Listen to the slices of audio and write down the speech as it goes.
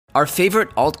Our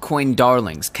favorite altcoin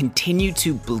darlings continue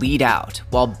to bleed out,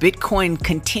 while Bitcoin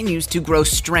continues to grow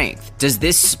strength. Does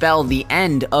this spell the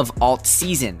end of alt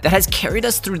season that has carried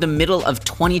us through the middle of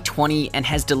 2020 and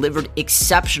has delivered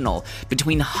exceptional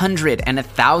between 100 and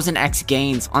 1000x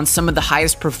gains on some of the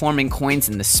highest performing coins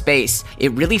in the space?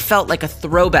 It really felt like a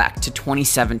throwback to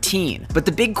 2017. But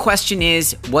the big question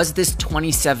is, was this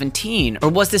 2017 or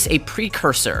was this a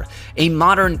precursor, a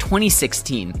modern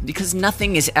 2016? Because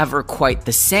nothing is ever quite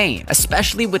the same.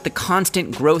 Especially with the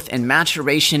constant growth and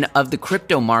maturation of the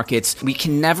crypto markets, we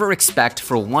can never expect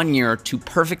for 1 year to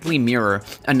perfectly mirror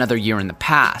another year in the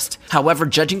past. However,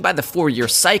 judging by the 4-year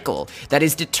cycle that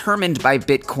is determined by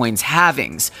Bitcoin's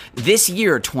halvings, this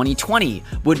year, 2020,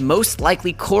 would most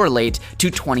likely correlate to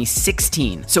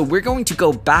 2016. So we're going to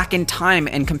go back in time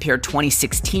and compare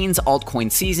 2016's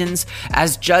altcoin seasons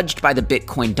as judged by the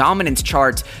Bitcoin dominance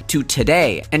chart to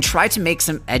today and try to make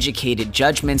some educated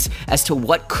judgments as to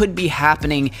what could be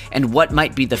happening and what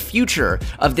might be the future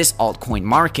of this altcoin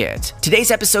market.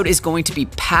 Today's episode is going to be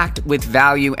packed with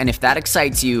value, and if that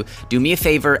excites you, do me a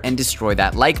favor and destroy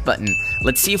that like button.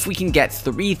 Let's see if we can get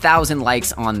 3,000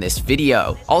 likes on this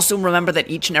video. Also, remember that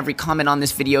each and every comment on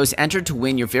this video is entered to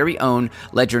win your very own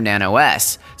Ledger Nano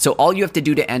S. So all you have to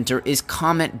do to enter is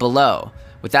comment below.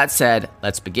 With that said,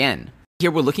 let's begin. Here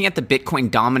we're looking at the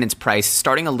Bitcoin dominance price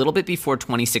starting a little bit before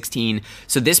 2016.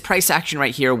 So this price action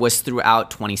right here was throughout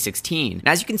 2016. And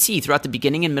as you can see, throughout the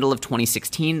beginning and middle of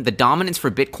 2016, the dominance for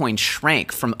Bitcoin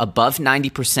shrank from above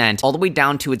 90% all the way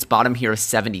down to its bottom here of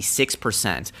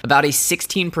 76%, about a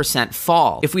 16%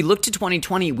 fall. If we look to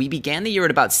 2020, we began the year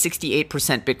at about 68%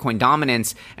 Bitcoin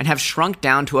dominance and have shrunk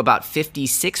down to about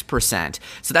 56%.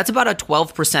 So that's about a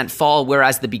 12% fall,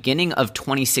 whereas the beginning of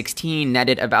 2016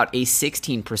 netted about a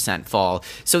 16% fall.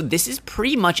 So this is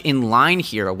pretty much in line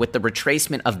here with the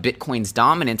retracement of Bitcoin's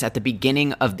dominance at the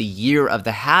beginning of the year of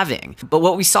the halving. But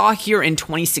what we saw here in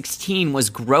 2016 was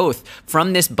growth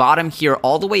from this bottom here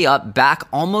all the way up back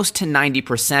almost to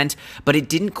 90%, but it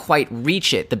didn't quite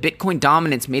reach it. The Bitcoin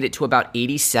dominance made it to about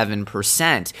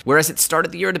 87%, whereas it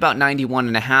started the year at about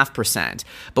 91.5%.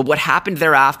 But what happened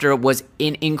thereafter was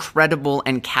an incredible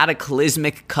and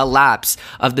cataclysmic collapse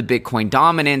of the Bitcoin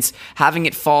dominance, having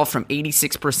it fall from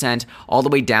 86% all the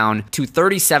way down to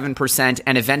 37%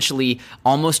 and eventually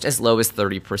almost as low as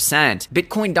 30%.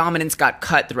 Bitcoin dominance got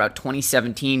cut throughout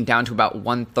 2017 down to about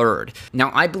 1/3. Now,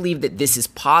 I believe that this is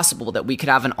possible, that we could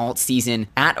have an alt season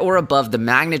at or above the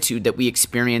magnitude that we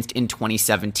experienced in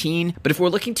 2017. But if we're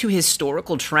looking to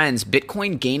historical trends,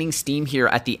 Bitcoin gaining steam here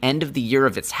at the end of the year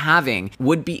of its halving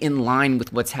would be in line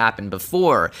with what's happened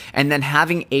before, and then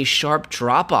having a sharp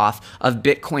drop off of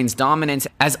Bitcoin's dominance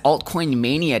as altcoin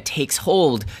mania takes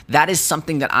hold. That is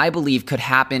something that I believe could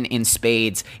happen in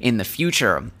spades in the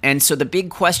future. And so the big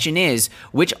question is,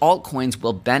 which altcoins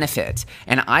will benefit?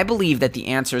 And I believe that the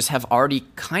answers have already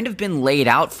kind of been laid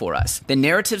out for us. The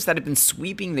narratives that have been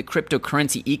sweeping the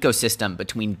cryptocurrency ecosystem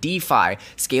between DeFi,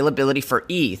 scalability for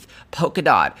ETH,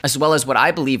 Polkadot, as well as what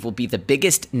I believe will be the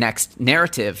biggest next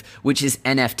narrative, which is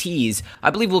NFTs, I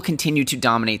believe will continue to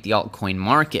dominate the altcoin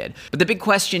market. But the big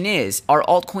question is, are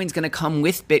altcoins going to come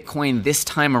with Bitcoin this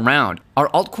time around? Are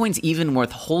altcoins even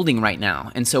worth holding right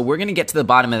now? And so we're going to get to the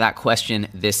bottom of that question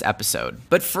this episode.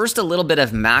 But first, a little bit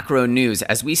of macro news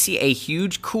as we see a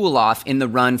huge cool off in the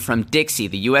run from DXY,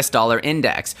 the US dollar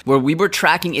index, where we were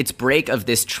tracking its break of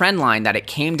this trend line that it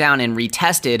came down and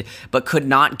retested, but could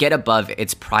not get above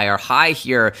its prior high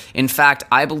here. In fact,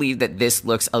 I believe that this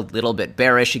looks a little bit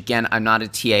bearish. Again, I'm not a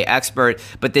TA expert,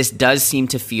 but this does seem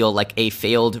to feel like a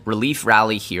failed relief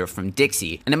rally here from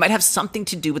DXY. And it might have something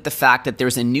to do with the fact that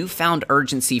there's a newfound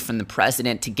urgency from the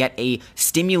president to get a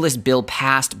stimulus bill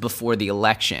passed before the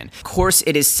election. Of course,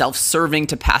 it is self-serving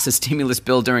to pass a stimulus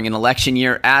bill during an election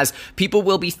year, as people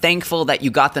will be thankful that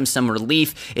you got them some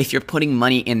relief if you're putting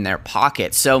money in their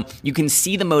pocket. So you can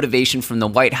see the motivation from the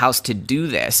White House to do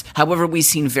this. However, we've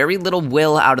seen very little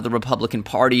will out of the Republican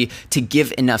Party to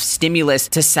give enough stimulus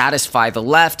to satisfy the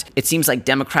left. It seems like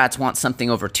Democrats want something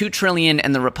over $2 trillion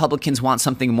and the Republicans want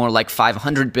something more like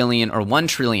 $500 billion or $1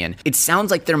 trillion. It sounds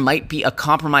like there might be a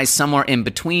compromise somewhere in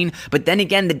between, but then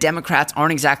again, the Democrats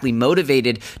aren't exactly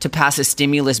motivated to pass a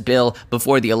stimulus bill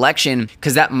before the election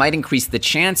because that might increase the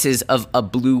chances of a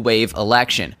blue wave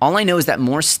election. All I know is that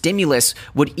more stimulus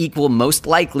would equal most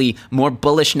likely more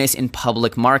bullishness in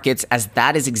public markets, as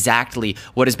that is exactly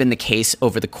what has been the case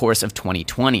over the course of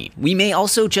 2020. We may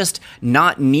also just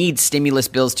not need stimulus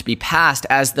bills to be passed,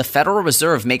 as the Federal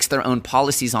Reserve makes their own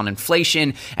policies on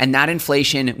inflation, and that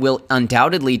inflation will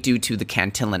undoubtedly, due to the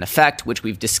Cantillon effect, which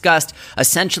we've discussed,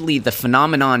 essentially the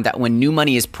phenomenon that when new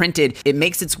money is printed, it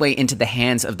makes its way into the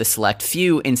hands of the select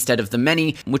few instead of the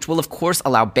many, which will of course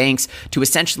allow banks to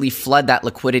essentially flood that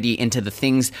liquidity into the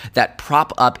things that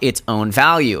prop up its own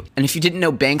value. And if you didn't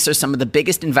know, banks are some of the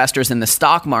biggest investors in the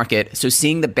stock market, so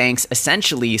seeing the banks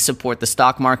essentially support the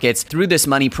stock markets through this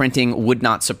money printing would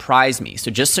not surprise me.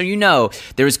 So just so you know,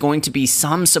 there is going to be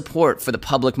some support for the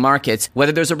public markets,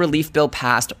 whether there's a relief bill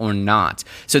passed or not.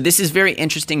 So this is very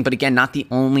interesting, but again, not the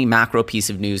only macro piece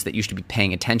of news that you should be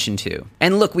paying attention to.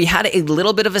 And look, we had a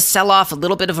little bit of a sell-off, a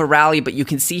little bit of a rally, but you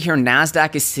can see here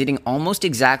NASDAQ is sitting almost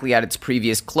exactly at its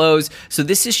previous close. So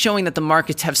this is showing that the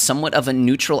markets have somewhat of a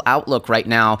neutral outlook right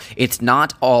now. It's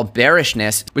not all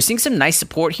bearishness. We're seeing some nice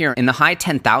support here in the high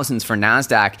 10,000s for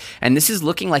NASDAQ, and this is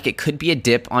looking like it could be a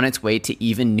dip on its way to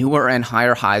even newer and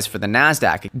higher highs for the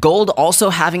NASDAQ. Gold also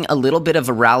having a little bit of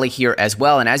a rally here as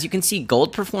well, and as you can see,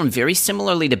 gold performed very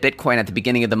similarly to Bitcoin at the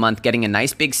beginning of the month, getting a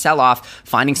nice big sell-off,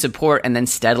 finding support, and then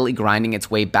steadily grinding its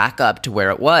way back up to where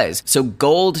it was. So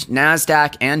gold,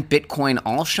 NASDAQ, and Bitcoin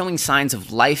all showing signs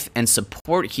of life and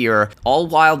support here, all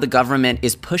while the government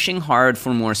is pushing hard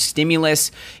for more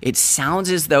stimulus. It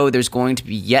sounds as though there's going to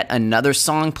be yet another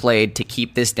song played to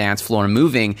keep this dance floor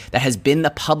moving that has been the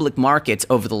public markets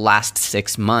over the last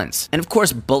 6 months. And of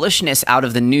course, bullishness out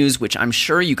of the news, which I'm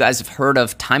sure you guys have heard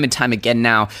of time and time again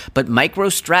now, but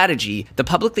MicroStrategy, the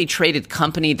publicly traded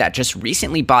company that just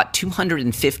recently bought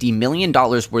 $250 million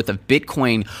worth of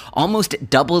Bitcoin, almost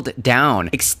doubled down,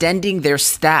 extending their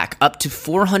stack up to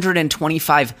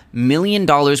 $425 million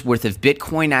worth of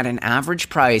Bitcoin at an average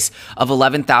price of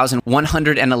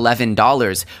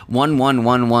 $11,111,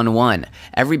 11111.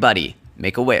 Everybody,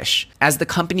 make a wish. As the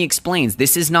company explains,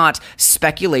 this is not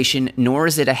speculation, nor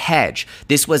is it a hedge.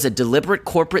 This was a deliberate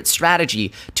corporate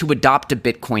strategy to adopt a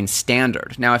Bitcoin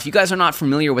standard. Now, if you guys are not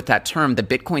familiar with that term, the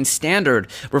Bitcoin standard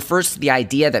refers to the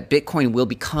idea that Bitcoin will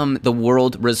become the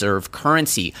world reserve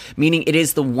currency, meaning it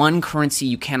is the one currency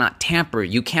you cannot tamper,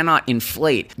 you cannot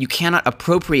inflate, you cannot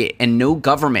appropriate, and no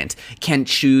government can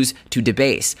choose to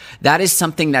debase. That is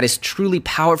something that is truly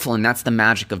powerful, and that's the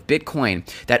magic of Bitcoin,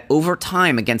 that over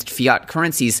time against fiat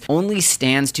currencies only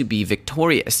stands to be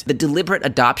victorious. The deliberate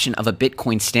adoption of a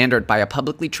Bitcoin standard by a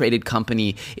publicly traded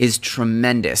company is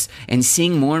tremendous, and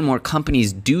seeing more and more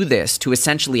companies do this to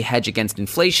essentially hedge against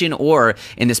inflation, or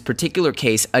in this particular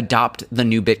case, adopt the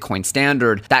new Bitcoin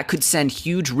standard, that could send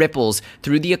huge ripples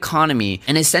through the economy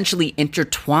and essentially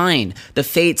intertwine the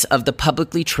fates of the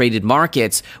publicly traded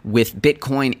markets with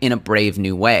Bitcoin in a brave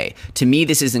new way. To me,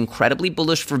 this is incredibly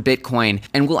bullish for Bitcoin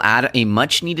and will add a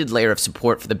much needed layer of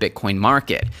support for the Bitcoin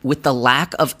market. With the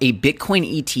lack of a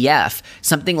Bitcoin ETF,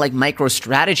 something like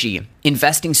MicroStrategy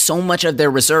investing so much of their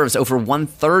reserves, over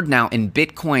 1/3 now in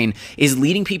Bitcoin, is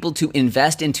leading people to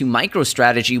invest into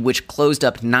MicroStrategy, which closed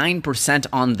up 9%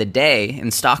 on the day.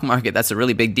 In stock market, that's a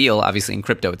really big deal. Obviously in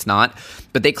crypto, it's not.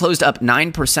 But they closed up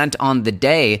 9% on the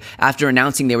day after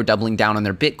announcing they were doubling down on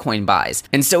their Bitcoin buys.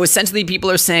 And so essentially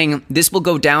people are saying this will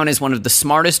go down as one of the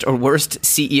smartest or worst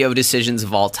CEO decisions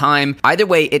of all time. Either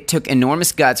way, it took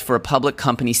enormous guts for a public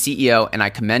company CEO, and I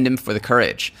commend him for the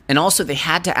courage. And also, they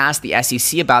had to ask the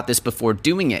SEC about this before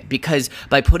doing it, because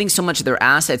by putting so much of their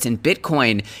assets in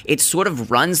Bitcoin, it sort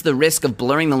of runs the risk of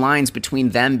blurring the lines between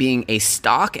them being a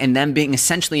stock and them being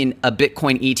essentially a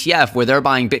Bitcoin ETF, where they're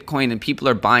buying Bitcoin and people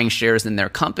are buying shares in their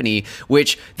company,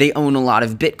 which they own a lot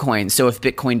of Bitcoin. So if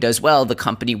Bitcoin does well, the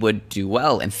company would do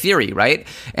well in theory, right?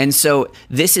 And so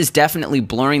this is definitely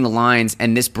blurring the lines,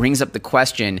 and this brings up the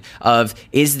question of,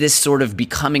 is this sort of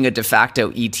becoming a de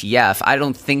facto ETF? I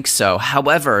don't think so.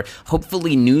 However,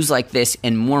 hopefully news like this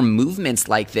and more movements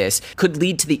like this could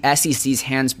lead to the SEC's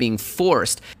hands being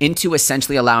forced into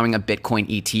essentially allowing a Bitcoin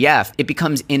ETF. It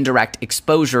becomes indirect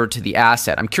exposure to the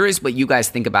asset. I'm curious what you guys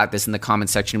think about this in the comment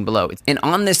section below. And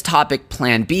on this topic,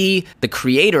 Plan B, the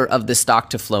creator of the stock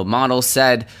to flow model,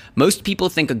 said, most people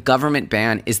think a government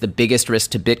ban is the biggest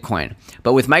risk to Bitcoin.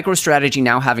 But with MicroStrategy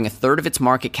now having 1/3 of its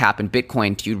market cap in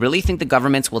Bitcoin, do you really think the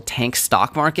governments will tank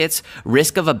stock markets?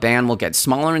 Risk of a ban will get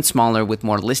smaller and smaller with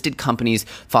more listed companies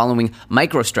following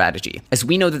MicroStrategy, as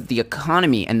we know that the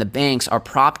economy and the banks are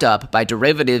propped up by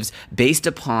derivatives based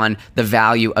upon the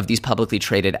value of these publicly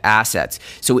traded assets.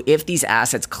 So if these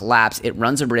assets collapse, it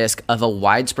runs a risk of a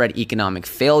widespread economic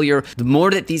failure. The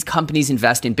more that these companies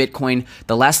invest in Bitcoin,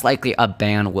 the less likely a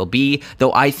ban will be,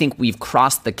 though I think we've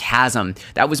crossed the chasm.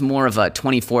 That was more of a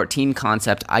 2014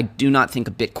 concept. I do not think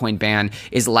a Bitcoin ban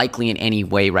is likely in any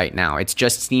way right now. It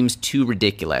just seems too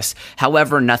ridiculous.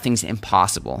 However, nothing's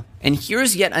impossible. And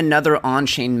here's yet another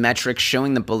on-chain metric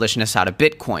showing the bullishness out of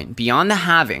Bitcoin. Beyond the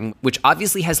halving, which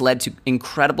obviously has led to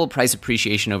incredible price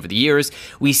appreciation over the years,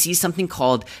 we see something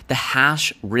called the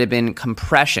hash ribbon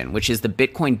compression, which is the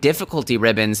Bitcoin difficulty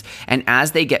ribbons. And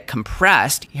as they get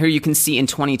compressed, here you can see in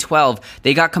 2012,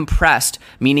 they got compressed,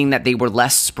 meaning that they were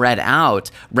less spread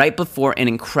out right before an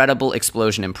incredible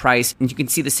explosion in price. And you can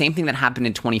see the same thing that happened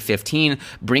in 2015,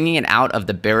 bringing it out of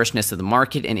the bearishness of the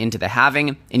market and into the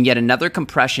halving, and yet another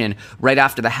compression right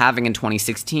after the halving in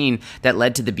 2016 that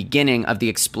led to the beginning of the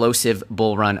explosive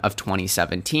bull run of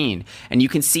 2017. And you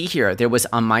can see here, there was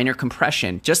a minor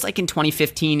compression, just like in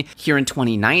 2015 here in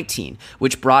 2019,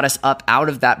 which brought us up out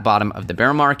of that bottom of the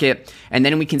bear market. And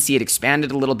then we can see it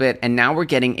expanded a little bit, and now we're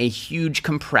getting a huge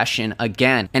compression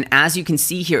again. And as you can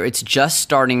see here, it's just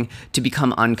starting to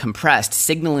become uncompressed,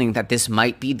 signaling that this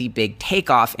might be the big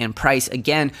takeoff in price.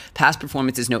 Again, past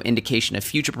performance is no indication of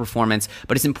future performance,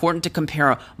 but it's important to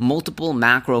compare multiple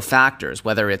macro factors,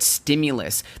 whether it's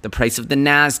stimulus, the price of the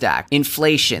NASDAQ,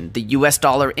 inflation, the US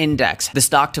dollar index, the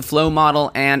stock to flow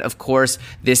model, and of course,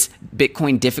 this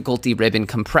Bitcoin difficulty ribbon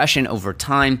compression over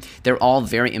time. They're all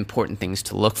very important things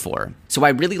to look for. So I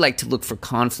really like to look for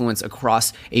confluence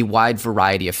across a wide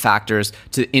variety of factors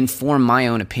to inform my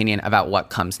own opinion about what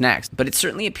comes next. But it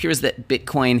certainly appears that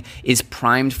Bitcoin is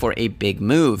primed for a big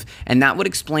move, and that would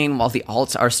explain why the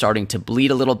alts are starting to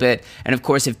bleed a little bit. And of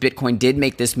course, if Bitcoin did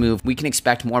make this move, we can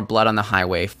expect more blood on the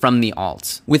highway from the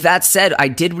alts. With that said, I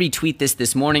did retweet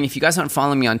this morning. If you guys aren't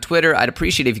following me on Twitter, I'd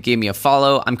appreciate if you gave me a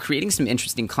follow. I'm creating some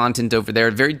interesting content over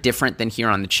there, very different than here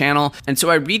on the channel. And so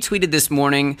I retweeted this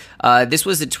morning. This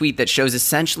was a tweet that shows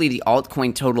essentially the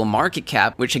altcoin total market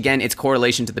cap, which again, its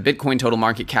correlation to the Bitcoin total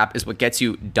market cap is what gets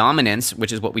you dominance,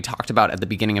 which is what we talked about at the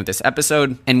beginning of this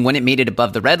episode. And when it made it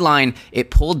above the red line,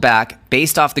 it pulled back,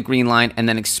 based off the green line, and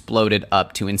then exploded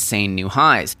up to insane new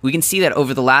highs. We can see that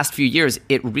over the last few years,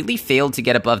 it really failed to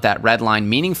get above that red line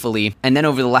meaningfully. And then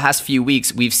over the last few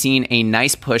weeks, we've seen a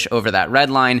nice push over that red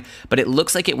line, but it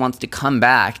looks like it wants to come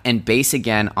back and base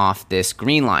again off this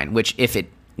green line, which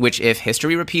if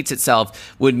history repeats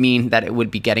itself, would mean that it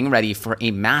would be getting ready for a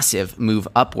massive move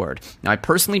upward. Now, I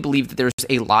personally believe that there's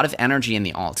a lot of energy in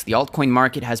the alts. The altcoin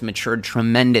market has matured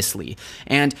tremendously,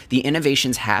 and the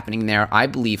innovations happening there, I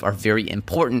believe, are very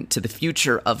important to the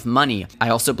future of money. I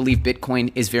also believe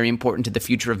Bitcoin is very important to the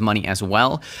future of money as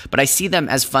well, but I see them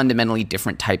as fundamentally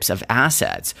different types of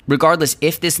assets. Regardless,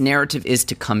 if this narrative is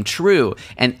to come true,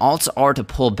 and alts are to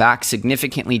pull back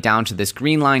significantly down to this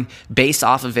green line, base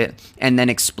off of it, and then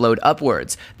explode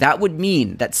upwards, that would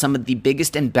mean that some of the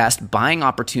biggest and best buying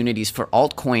opportunities for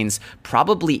altcoins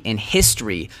probably in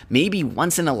history, maybe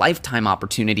once in a lifetime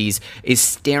opportunities, is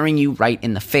staring you right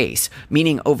in the face.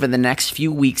 Meaning over the next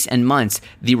few weeks and months,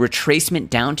 the retracement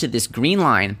down to this green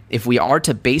line, if we are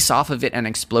to base off of it and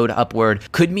explode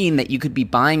upward, could mean that you could be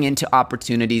buying into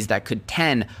opportunities that could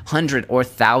 10, 100, or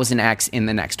 1000x in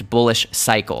the next bullish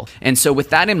cycle. And so with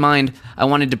that in mind, I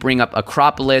wanted to bring up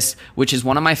Acropolis, which is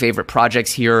one of my favorite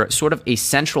projects here, sort of a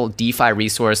central DeFi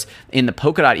resource in the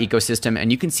Polkadot ecosystem,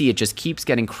 and you can see it just keeps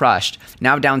getting crushed,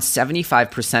 now down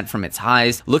 75% from its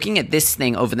highs. Looking at this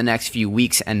thing over the next few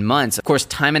weeks and months, of course,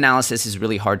 time analysis is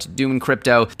really hard to do in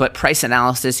crypto, but price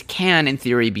analysis can, in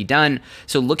theory, be done.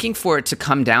 So looking for it to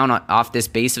come down off this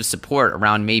base of support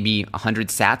around maybe 100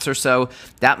 sats or so,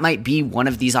 that might be one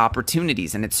of these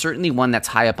opportunities, and it's certainly one that's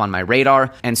high up on my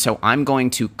radar, and so I'm going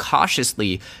to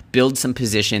cautiously build some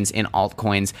positions in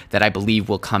altcoins that I believe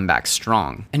will come back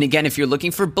strong. And again, if you're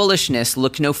looking for bullishness,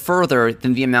 look no further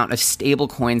than the amount of stable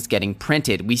coins getting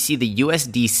printed. We see the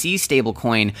USDC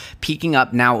stablecoin peaking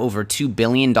up now over $2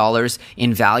 billion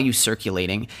in value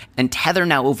circulating, and Tether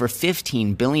now over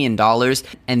 $15 billion,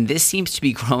 and this seems to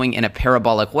be growing in a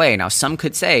parabolic way. Now, some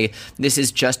could say this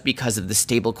is just because of the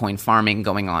stablecoin farming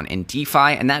going on in DeFi,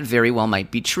 and that very well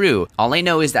might be true. All I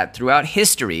know is that throughout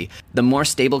history, the more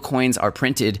stablecoins are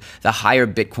printed, the higher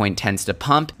Bitcoin tends to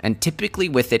pump, and typically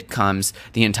with it comes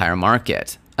the entire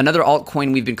market. Another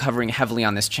altcoin we've been covering heavily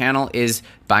on this channel is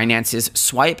Binance's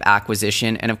Swipe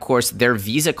acquisition, and of course their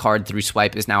Visa card through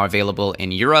Swipe is now available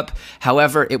in Europe.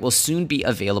 However, it will soon be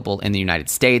available in the United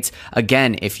States.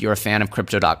 Again, if you're a fan of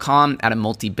Crypto.com, at a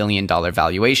multi-billion-dollar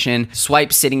valuation,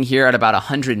 Swipe sitting here at about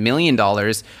 $100 million,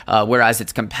 whereas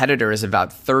its competitor is about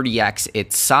 30x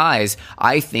its size,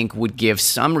 I think would give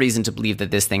some reason to believe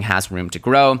that this thing has room to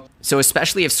grow. So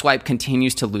especially if Swipe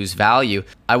continues to lose value,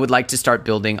 I would like to start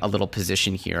building a little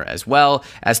position here as well,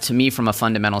 as to me, from a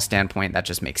fundamental standpoint, that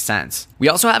just makes sense. We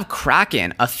also have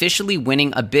Kraken officially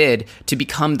winning a bid to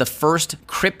become the first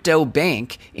crypto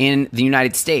bank in the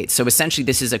United States. So essentially,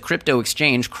 this is a crypto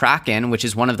exchange, Kraken, which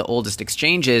is one of the oldest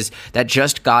exchanges, that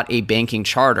just got a banking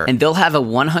charter. And they'll have a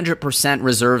 100%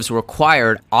 reserves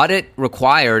required, audit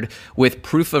required, with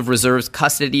proof of reserves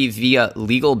custody via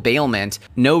legal bailment,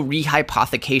 no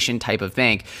rehypothecation type of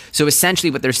bank. So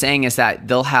essentially what they're saying is that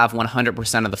they'll have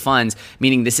 100% of the funds,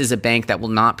 meaning this is a bank that will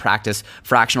not practice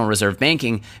fractional reserve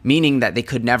banking, meaning that they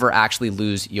could never actually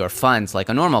lose your funds like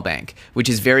a normal bank, which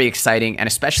is very exciting. And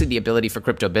especially the ability for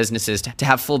crypto businesses to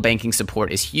have full banking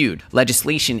support is huge.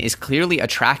 Legislation is clearly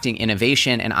attracting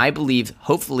innovation, and I believe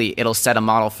hopefully it'll set a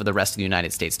model for the rest of the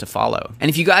United States to follow. And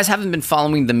if you guys haven't been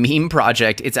following the meme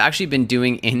project, it's actually been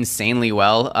doing insanely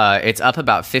well. It's up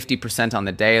about 50% on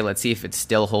the day. Let's see if it's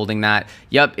still holding that.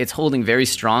 Yep, it's holding very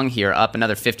strong here, up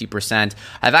another 50%.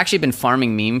 I've actually been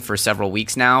farming meme for several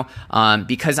weeks now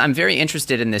because I'm very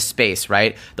interested in this space,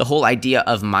 right? The whole idea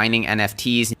of mining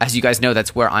NFTs. As you guys know,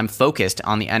 that's where I'm focused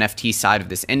on the NFT side of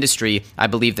this industry. I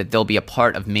believe that they'll be a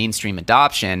part of mainstream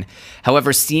adoption.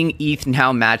 However, seeing ETH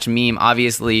now match meme,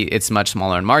 obviously it's much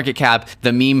smaller in market cap,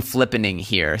 the meme flippening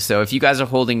here. So if you guys are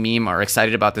holding meme or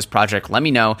excited about this project, let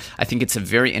me know. I think it's a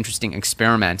very interesting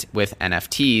experiment with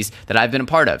NFTs that I've been a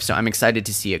part of. So I'm excited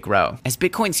to see it grow. As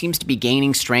Bitcoin seems to be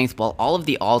gaining strength while all of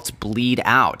the alts bleed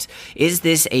out, is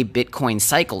this a Bitcoin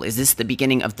cycle? Is this the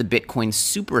beginning of the Bitcoin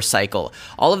super cycle?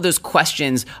 All of those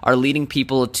questions are leading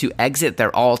people to exit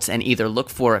their alts and either look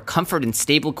for comfort in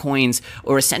stable coins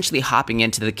or essentially hopping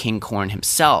into the king coin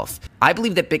himself. I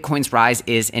believe that Bitcoin's rise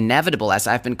is inevitable, as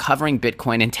I've been covering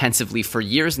Bitcoin intensively for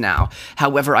years now.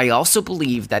 However, I also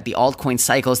believe that the altcoin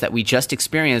cycles that we just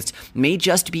experienced may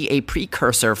just be a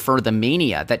precursor for the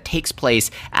mania that takes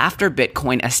place after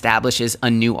Bitcoin establishes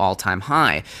a new all-time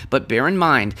high. But bear in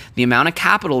mind, the amount of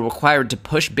capital required to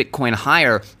push Bitcoin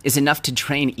higher is enough to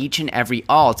drain each and every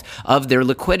alt of their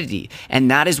liquidity. And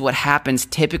that is what happens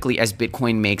typically as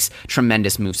Bitcoin makes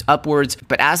tremendous moves upwards.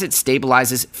 But as it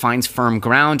stabilizes, finds firm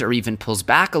ground, or even pulls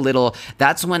back a little,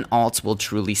 that's when alts will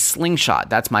truly slingshot.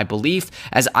 That's my belief,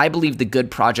 as I believe the good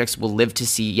projects will live to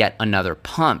see yet another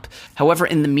pump. However,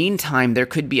 in the meantime, there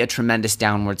could be a tremendous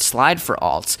downward slide for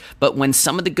alts. But when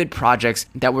some of the good projects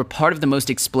that were part of the most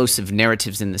explosive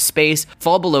narratives in the space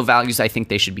fall below values I think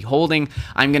they should be holding,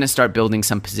 I'm going to start building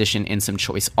some position in some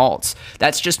choice alts.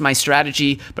 That's just my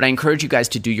strategy, but I encourage you guys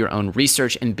to do your own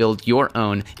research and build your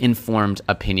own informed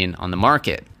opinion on the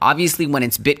market. Obviously, when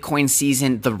it's Bitcoin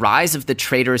season, the rise of the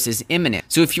traders is imminent.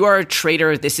 So if you are a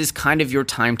trader, this is kind of your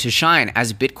time to shine.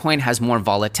 As Bitcoin has more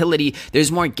volatility,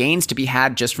 there's more gains to be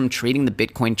had just from trading the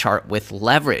Bitcoin chart with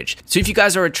leverage. So if you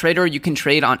guys are a trader, you can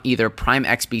trade on either Prime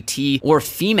XBT or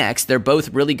Phemex. They're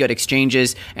both really good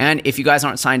exchanges. And if you guys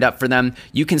aren't signed up for them,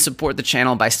 you can support the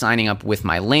channel by signing up with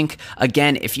my link.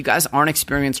 Again, if you guys aren't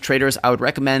experienced traders, I would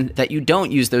recommend that you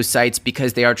don't use those sites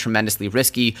because they are tremendously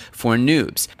risky for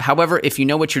noobs. However, if you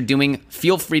know what you're doing,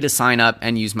 feel free to sign up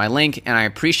and use my link, and I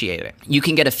appreciate it. You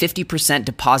can get a 50%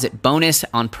 deposit bonus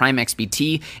on Prime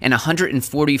XBT and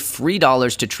 $140 free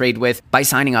to trade with by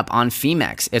signing up on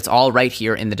Phemex. It's all right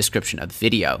here in the description of the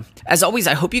video. As always,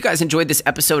 I hope you guys enjoyed this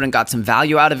episode and got some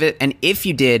value out of it. And if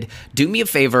you did, do me a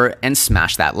favor and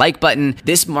smash that like button.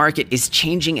 This market is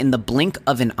changing in the blink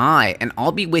of an eye, and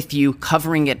I'll be with you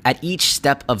covering it at each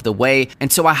step of the way.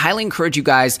 And so I highly encourage you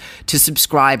guys to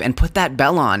subscribe and put that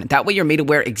bell on. That way you're made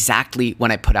aware exactly when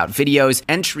I put out videos.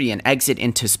 Entry and exit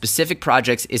into specific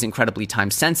projects is incredibly time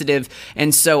sensitive.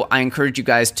 And so I encourage you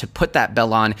guys to put that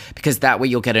bell on, because that way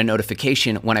you'll get a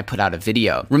notification when I put out a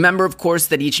video. Remember, of course,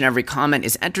 that each and every comment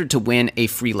is entered to win a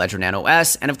free Ledger Nano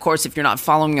S. And of course, if you're not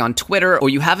following me on Twitter or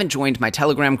you haven't joined my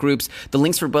Telegram groups, the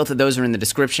links for both of those are in the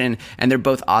description, and they're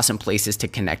both awesome places to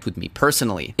connect with me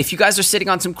personally. If you guys are sitting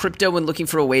on some crypto and looking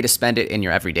for a way to spend it in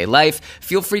your everyday life,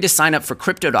 feel free to sign up for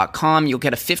Crypto.com. You'll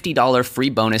get a $50 free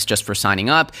bonus just for signing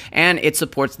up, and it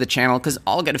supports the channel because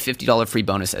I'll get a $50 free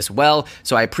bonus as well.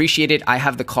 So I appreciate it. I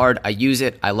have the card. I use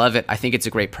it. I love it. I think it's a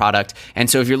great product. And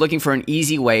so if you're looking for an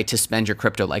easy way to spend your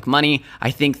crypto like money,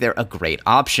 I think they're a great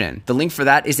option. The link for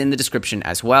that is in the description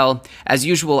as well. As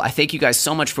usual, I thank you guys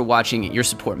so much for watching. Your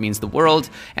support means the world,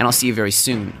 and I'll see you very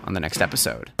soon on the next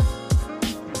episode.